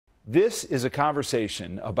This is a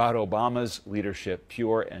conversation about Obama's leadership,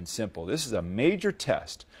 pure and simple. This is a major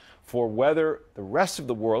test for whether the rest of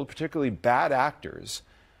the world, particularly bad actors,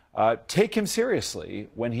 take him seriously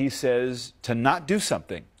when he says to not do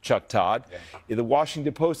something. Chuck Todd. In the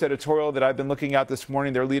Washington Post editorial that I've been looking at this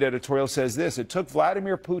morning, their lead editorial says this: it took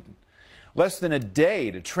Vladimir Putin less than a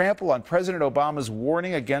day to trample on President Obama's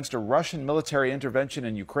warning against a Russian military intervention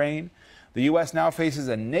in Ukraine. The U.S. now faces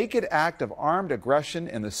a naked act of armed aggression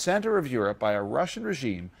in the center of Europe by a Russian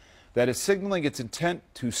regime that is signaling its intent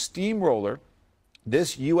to steamroller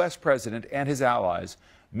this U.S. president and his allies.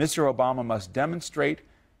 Mr. Obama must demonstrate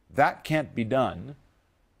that can't be done.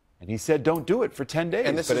 And he said, don't do it for 10 days.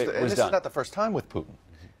 And this is not the first time with Putin.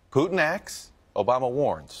 Putin acts, Obama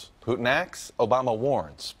warns. Putin acts, Obama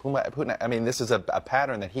warns. I mean, this is a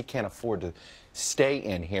pattern that he can't afford to stay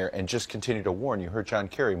in here and just continue to warn. You heard John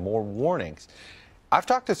Kerry, more warnings. I've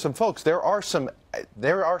talked to some folks. There are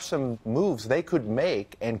some moves they could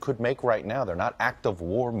make and could make right now. They're not active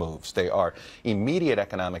war moves. They are immediate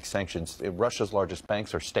economic sanctions. Russia's largest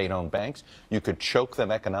banks are state-owned banks. You could choke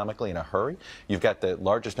them economically in a hurry. You've got the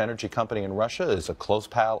largest energy company in Russia is a close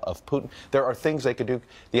pal of Putin. There are things they could do.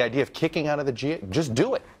 The idea of kicking out of the G8, just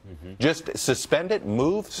do it. Just suspend it,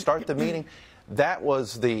 move, start the meeting. That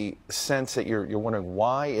was the sense that you're wondering,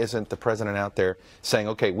 why isn't the president out there saying,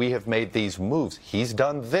 okay, we have made these moves. He's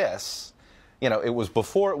done this. You know, it was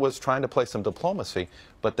before it was trying to play some diplomacy,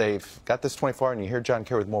 but they've got this 24-hour, and you hear John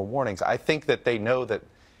Kerry with more warnings. I think that they know that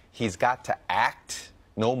he's got to act,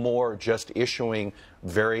 no more just issuing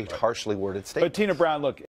very harshly worded statements. But Tina Brown, look.